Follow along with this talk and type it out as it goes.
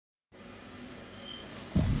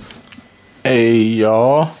Hey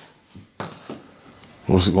y'all,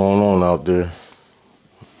 what's going on out there?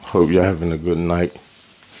 Hope y'all having a good night.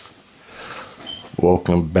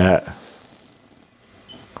 Welcome back.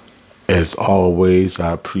 As always,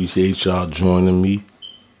 I appreciate y'all joining me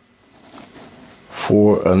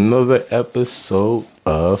for another episode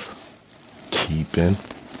of Keeping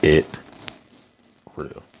It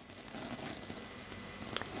Real.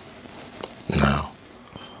 Now,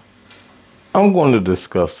 I'm going to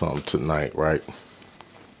discuss something tonight, right?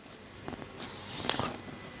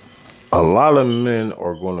 A lot of men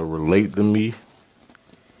are going to relate to me,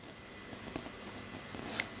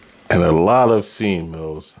 and a lot of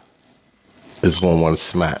females is going to want to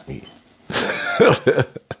smack me.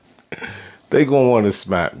 They going to want to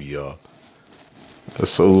smack me, y'all.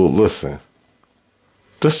 So listen,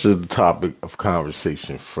 this is the topic of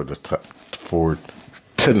conversation for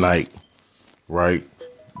tonight, right?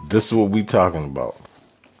 This is what we talking about.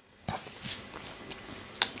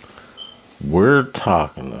 We're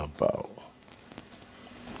talking about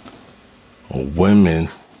women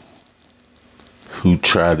who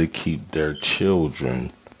try to keep their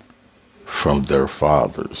children from their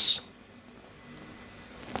fathers.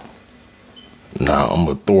 Now, I'm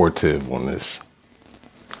authoritative on this.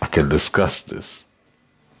 I can discuss this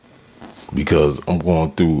because I'm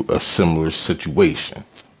going through a similar situation.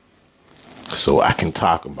 So I can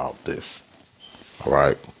talk about this. All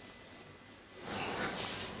right.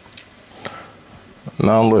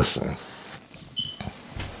 Now listen.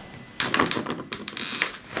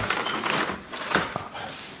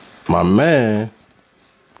 My man,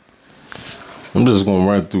 I'm just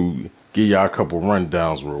going to give y'all a couple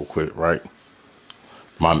rundowns real quick, right?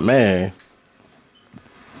 My man,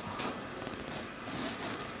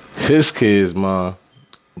 his kids, mom,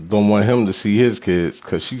 don't want him to see his kids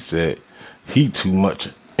because she said he too much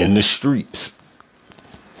in the streets.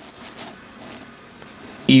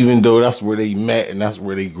 Even though that's where they met and that's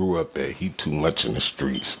where they grew up at. He too much in the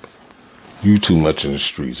streets. You too much in the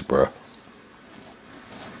streets, bro.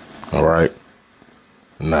 All right.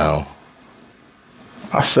 Now,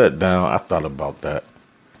 I sat down. I thought about that.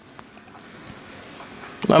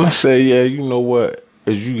 And I said, yeah, you know what?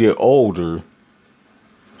 As you get older,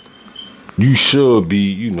 you should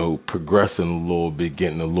be, progressing a little bit,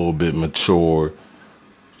 getting a little bit mature,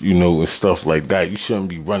 and stuff like that. You shouldn't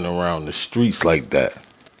be running around the streets like that.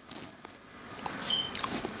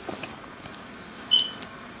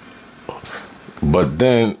 But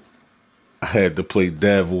then I had to play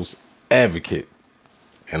devil's advocate,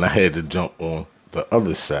 and I had to jump on the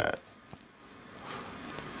other side.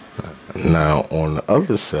 Now, on the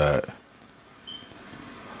other side,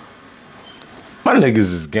 my niggas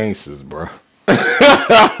is gangsters, bro.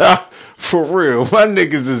 For real, my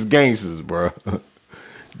niggas is gangsters, bro.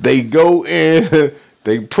 They go in,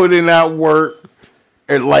 they put in that work,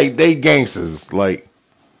 and like they gangsters. Like,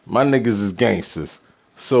 my niggas is gangsters.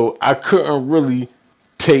 So I couldn't really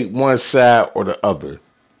take one side or the other.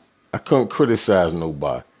 I couldn't criticize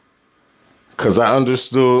nobody. Because I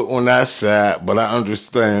understood on that side, but I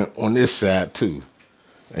understand on this side too.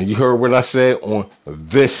 And you heard what I said on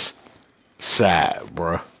this side,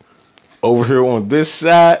 bruh. Over here on this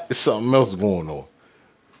side, it's something else going on.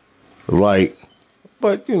 Like,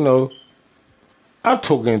 but I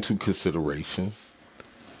took into consideration.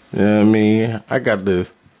 You know what I mean? I got to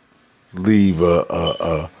leave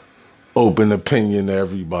a open opinion to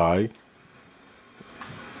everybody.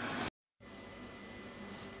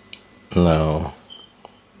 Now,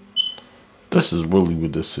 this is really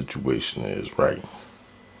what this situation is, right?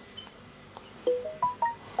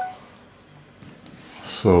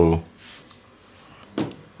 So,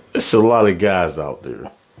 it's a lot of guys out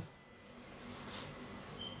there,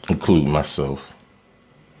 including myself.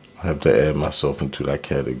 I have to add myself into that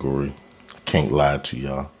category. I can't lie to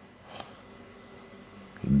y'all.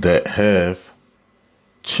 That have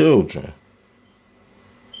children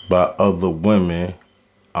by other women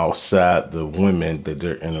outside the women that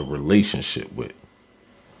they're in a relationship with.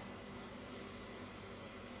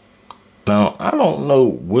 Now, I don't know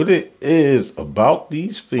what it is about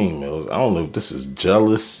these females. I don't know if this is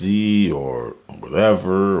jealousy or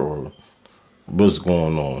whatever or what's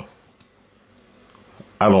going on.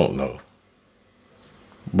 I don't know.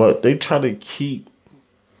 But they try to keep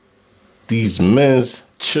these men's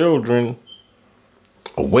children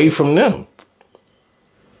away from them.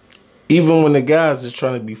 Even when the guys are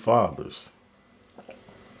trying to be fathers.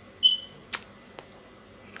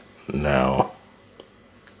 Now,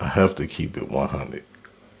 I have to keep it 100.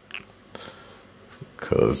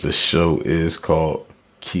 Because the show is called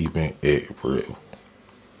Keeping It Real.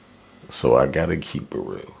 So I gotta keep it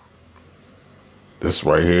real. This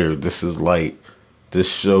right here, this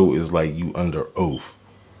show is like you under oath.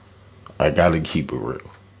 I gotta keep it real.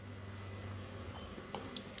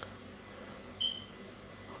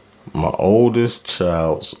 My oldest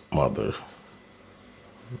child's mother.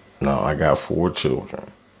 Now I got 4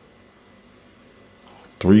 children.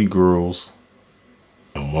 3 girls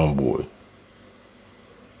and 1 boy.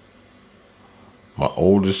 My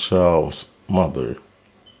oldest child's mother,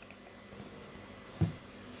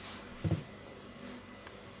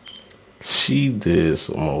 she did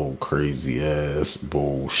some old crazy ass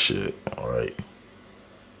bullshit, alright?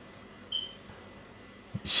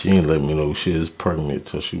 She didn't let me know she was pregnant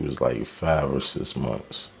till she was like 5 or 6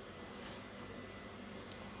 months.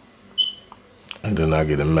 And then I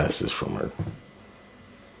get a message from her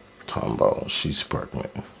talking about she's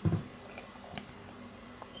pregnant.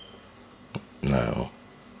 Now,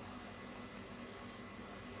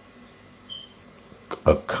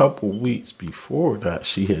 a couple weeks before that,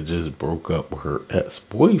 she had just broke up with her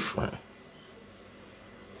ex-boyfriend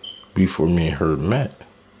before me and her met.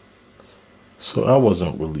 So I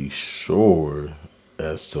wasn't really sure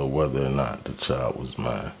as to whether or not the child was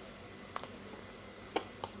mine.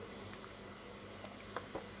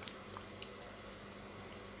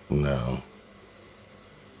 Now,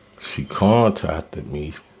 she contacted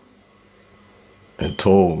me and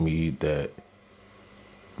told me that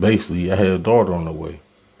basically I had a daughter on the way.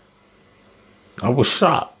 I was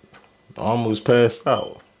shocked. I almost passed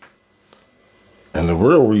out. And the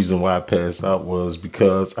real reason why I passed out was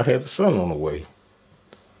because I had a son on the way.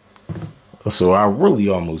 So I really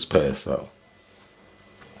almost passed out.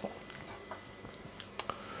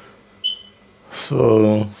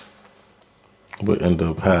 So what ended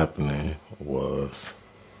up happening was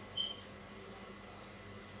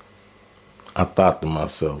I thought to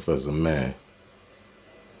myself as a man,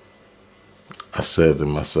 I said to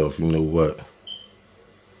myself, you know what?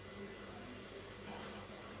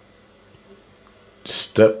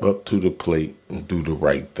 Step up to the plate and do the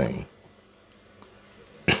right thing.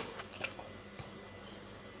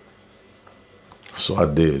 So I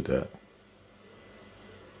did that.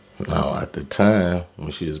 Now, at the time,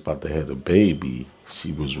 when she was about to have a baby,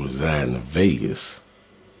 she was residing in Vegas.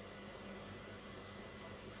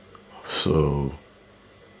 So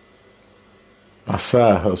my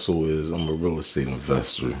side hustle is I'm a real estate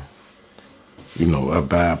investor. You know, I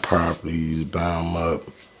buy properties, buy them up,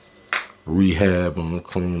 rehab them,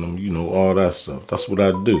 clean them, you know, all that stuff. That's what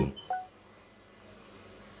I do.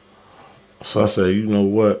 So I said, you know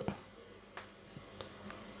what?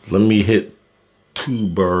 Let me hit 2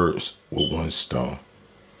 birds with 1 stone.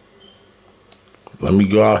 Let me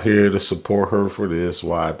go out here to support her for this,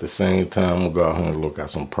 while at the same time I'll go out here and look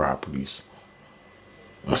at some properties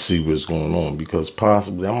and see what's going on. Because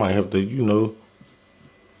possibly I might have to, you know,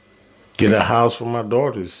 get a house for my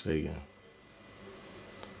daughter to stay in.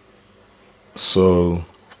 So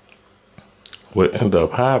what ended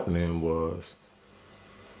up happening was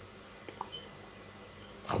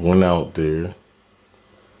I went out there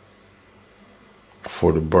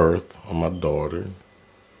for the birth of my daughter.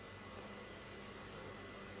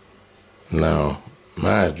 Now,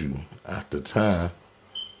 mind you, at the time,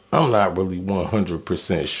 I'm not really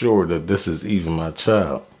 100% sure that this is even my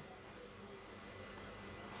child.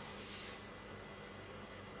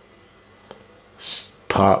 She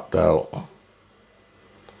popped out.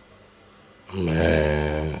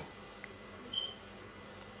 Man,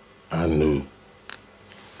 I knew.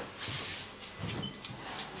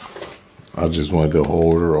 I just wanted to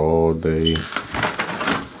hold her all day,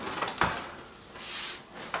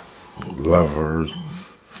 love her,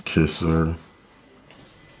 kiss her,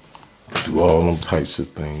 do all them types of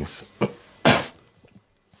things.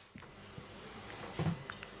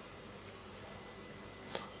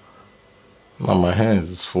 Now my hands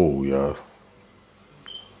is full, y'all.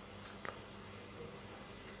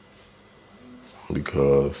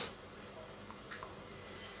 Because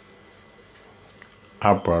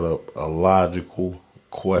I brought up a logical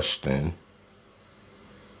question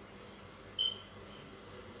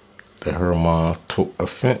that her mom took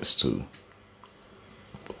offense to.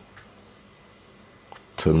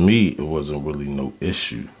 To me, it wasn't really no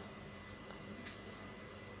issue.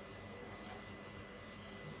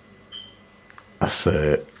 I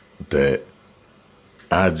said that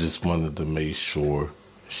I just wanted to make sure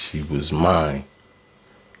she was mine.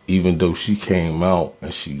 Even though she came out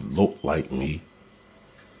and she looked like me,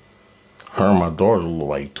 her and my daughter look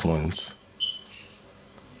like twins.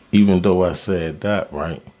 Even though I said that,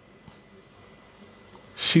 right?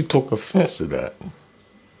 She took offense to that.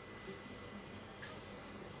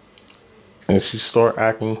 And she started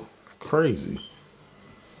acting crazy.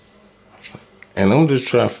 And I'm just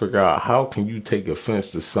trying to figure out, how can you take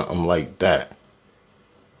offense to something like that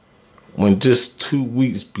when just 2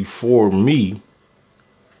 weeks before me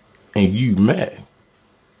and you met,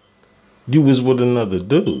 you was with another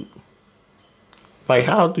dude? Like,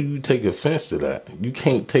 how do you take offense to that? You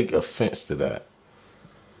can't take offense to that.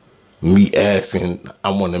 Me asking,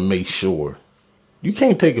 I want to make sure. You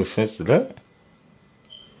can't take offense to that.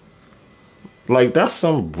 Like, that's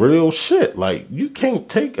some real shit. Like, you can't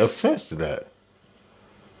take offense to that.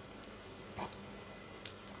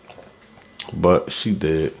 But she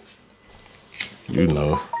did, you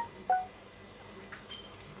know.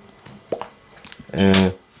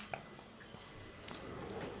 And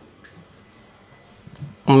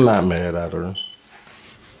I'm not mad at her.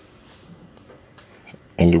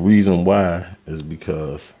 And the reason why is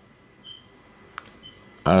because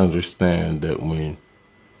I understand that when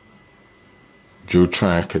you're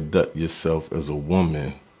trying to conduct yourself as a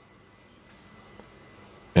woman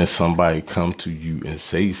and somebody come to you and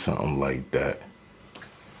say something like that,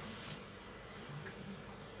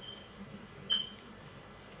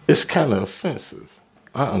 it's kind of offensive.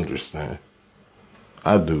 I understand.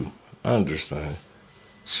 I do. I understand.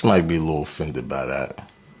 She might be a little offended by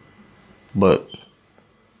that. But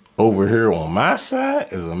over here on my side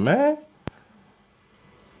as a man,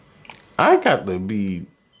 I got to be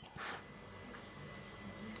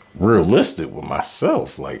realistic with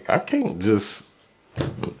myself. Like, I can't just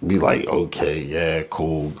be like, okay, yeah,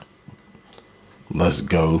 cool, let's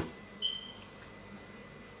go.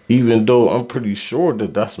 Even though I'm pretty sure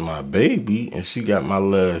that that's my baby and she got my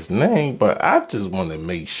last name, but I just want to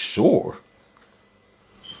make sure.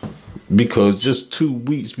 Because just 2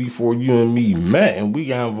 weeks before you and me met and we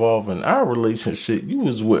got involved in our relationship, you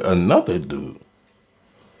was with another dude.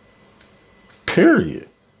 Period.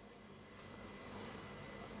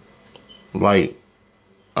 Like,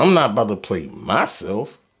 I'm not about to play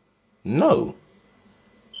myself. No.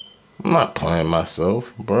 I'm not playing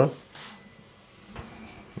myself, bro.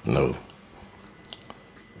 No.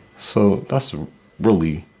 So that's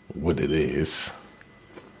really what it is.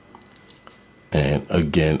 And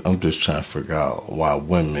again, I'm just trying to figure out why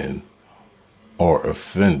women are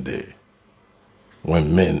offended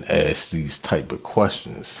when men ask these type of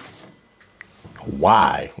questions.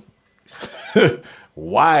 Why?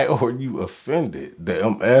 Why are you offended that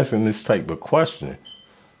I'm asking this type of question?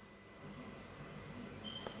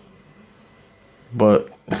 But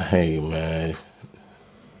hey, man,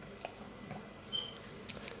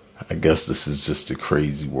 I guess this is just the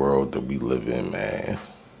crazy world that we live in, man.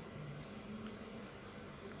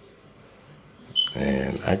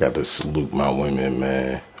 And I got to salute my women,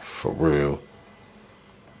 man, for real.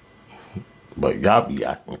 But y'all be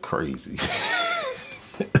acting crazy.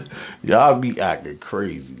 Y'all be acting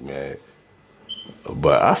crazy, man.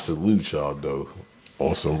 But I salute y'all, though,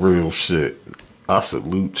 on some real shit. I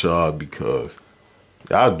salute y'all because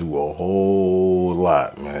y'all do a whole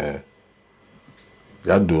lot, man.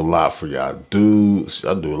 Y'all do a lot for y'all dudes.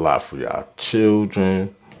 Y'all do a lot for y'all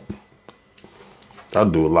children. Y'all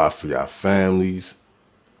do a lot for y'all families.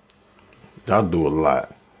 Y'all do a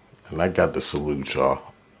lot. And I got to salute y'all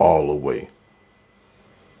all the way.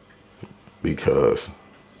 Because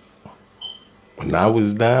when I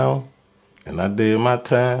was down and I did my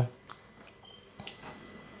time,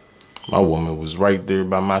 my woman was right there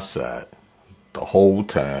by my side the whole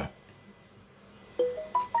time.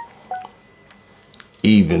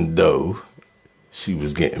 Even though she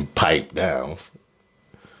was getting piped down.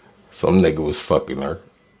 Some nigga was fucking her.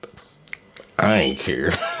 I ain't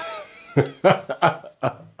care.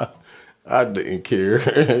 I didn't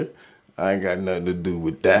care. I ain't got nothing to do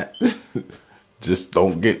with that. Just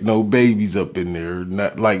don't get no babies up in there.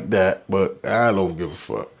 Not like that, but I don't give a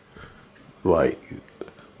fuck. Like,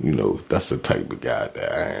 you know, that's the type of guy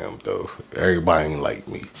that I am, though. Everybody ain't like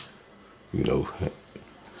me. You know,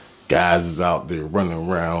 guys is out there running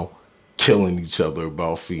around killing each other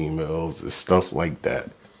about females and stuff like that.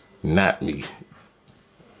 Not me.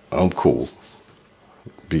 I'm cool.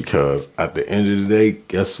 Because at the end of the day,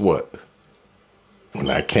 guess what?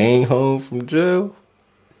 When I came home from jail,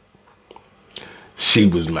 she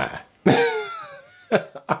was mine.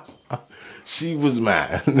 She was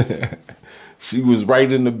mine. She was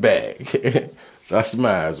right in the bag. That's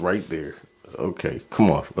mine right there. Okay,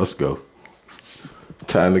 come on, let's go.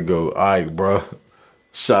 Time to go. All right, bro.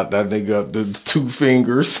 Shot that nigga up the 2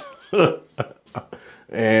 fingers.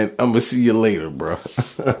 And I'm going to see you later, bro.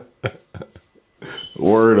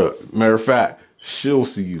 Word up. Matter of fact, she'll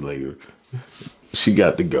see you later. She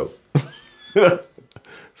got to go.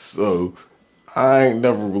 So I ain't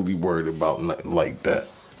never really worried about nothing like that.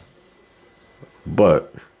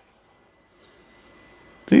 But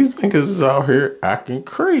These niggas is out here acting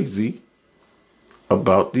crazy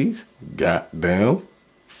about these goddamn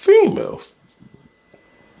females.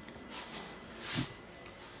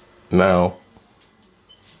 Now,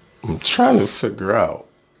 I'm trying to figure out.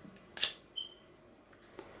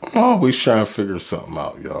 I'm always trying to figure something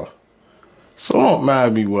out, y'all. So don't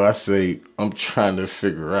mind me when I say I'm trying to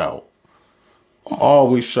figure out. I'm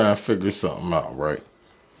always trying to figure something out, right?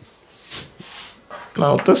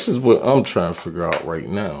 Now, this is what I'm trying to figure out right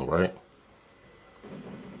now, right?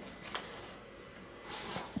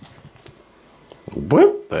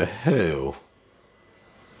 What the hell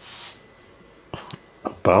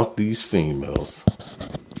about these females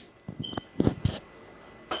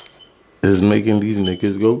is making these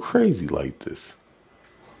niggas go crazy like this?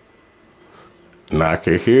 And I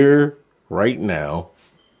can hear right now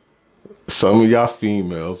some of y'all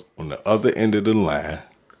females on the other end of the line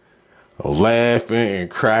laughing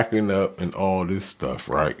and cracking up and all this stuff,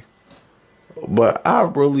 right? But I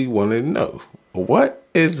really want to know, what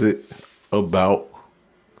is it about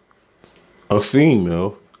a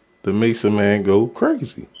female that makes a man go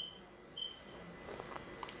crazy?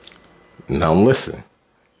 Now listen,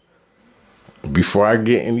 before I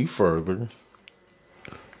get any further,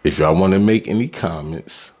 if y'all want to make any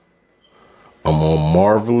comments, I'm on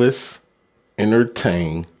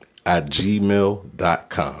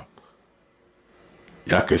marvelousentertain@gmail.com.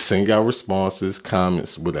 Y'all can send y'all responses,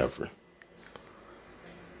 comments, whatever.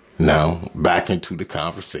 Now, back into the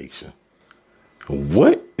conversation.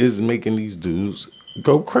 What is making these dudes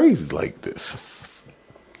go crazy like this?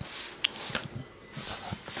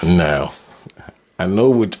 Now, I know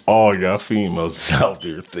what all y'all females out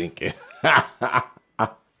there thinking. I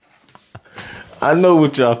know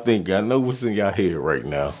what y'all think. I know what's in y'all head right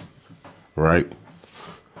now. Right?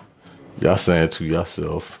 Y'all saying to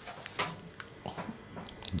yourself,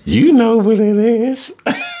 you know what it is.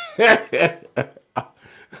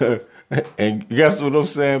 And guess what I'm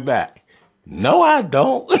saying back? No, I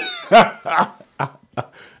don't. I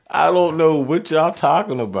don't know what y'all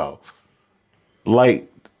talking about. Like,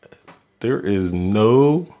 there is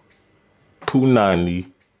no punani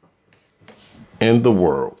in the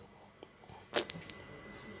world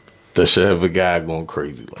that should have a guy going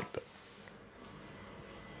crazy like that.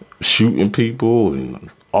 Shooting people and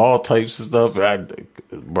all types of stuff.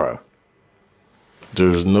 Bruh,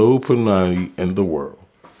 there's no punani in the world.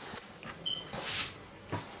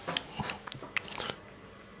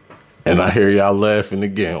 And I hear y'all laughing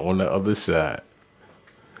again on the other side.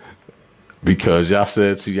 Because y'all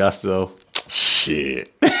said to yourself,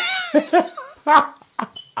 shit.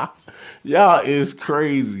 Y'all is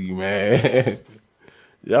crazy, man.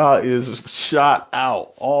 Y'all is shot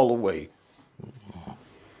out all the way.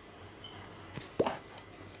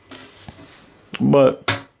 But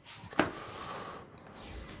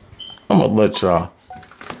I'm going to let y'all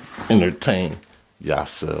entertain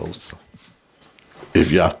yourselves if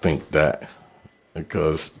y'all think that.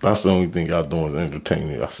 Because that's the only thing y'all doing is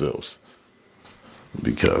entertaining yourselves.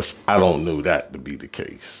 Because I don't know that to be the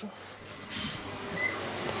case.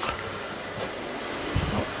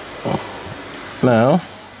 Now,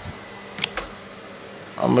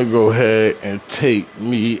 I'm going to go ahead and take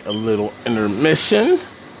me a little intermission.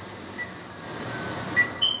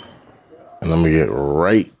 And I'm going to get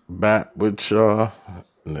right back with y'all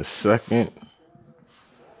in a second.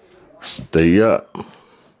 Stay up,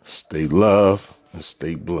 stay love, and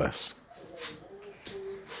stay blessed.